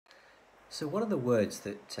So what are the words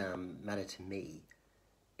that matter to me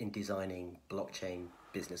in designing blockchain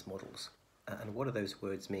business models? And what do those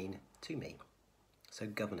words mean to me? So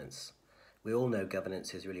governance. We all know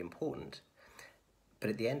governance is really important, but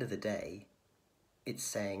at the end of the day, it's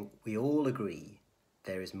saying we all agree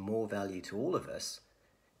there is more value to all of us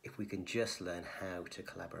if we can just learn how to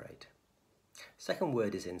collaborate. Second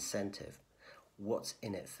word is incentive. What's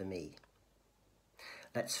in it for me?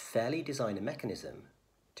 Let's fairly design a mechanism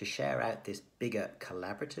to share out this bigger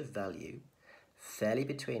collaborative value fairly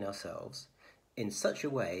between ourselves in such a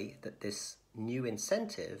way that this new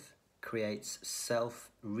incentive creates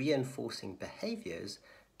self-reinforcing behaviors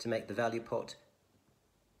to make the value pot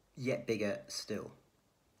yet bigger still.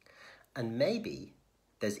 And maybe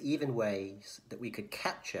there's even ways that we could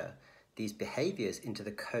capture these behaviors into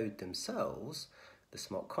the code themselves, the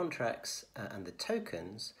smart contracts and the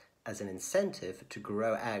tokens, as an incentive to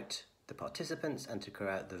grow out the participants and to grow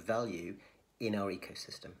out the value in our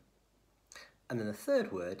ecosystem. And then the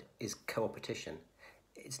third word is coopetition.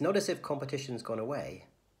 It's not as if competition's gone away,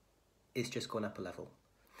 it's just gone up a level.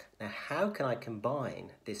 Now, how can I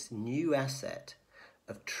combine this new asset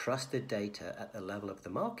of trusted data at the level of the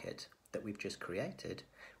market that we've just created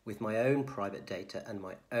with my own private data and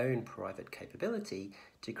my own private capability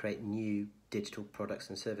to create new digital products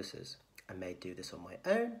and services? I may do this on my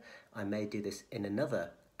own, I may do this in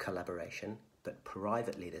another collaboration, but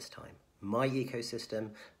privately this time. My ecosystem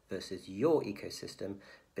versus your ecosystem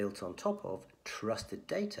built on top of trusted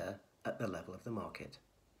data at the level of the market.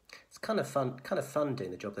 It's kind of fun doing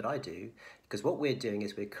the job that I do, because what we're doing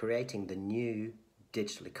is we're creating the new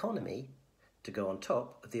digital economy to go on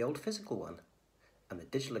top of the old physical one. And the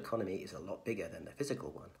digital economy is a lot bigger than the physical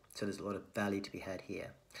one. So there's a lot of value to be had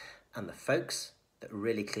here. And the folks that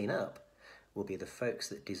really clean up will be the folks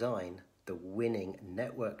that design the winning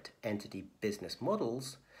networked entity business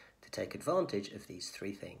models to take advantage of these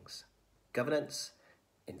three things: governance,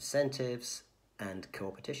 incentives, and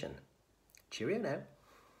coopetition. Cheerio now.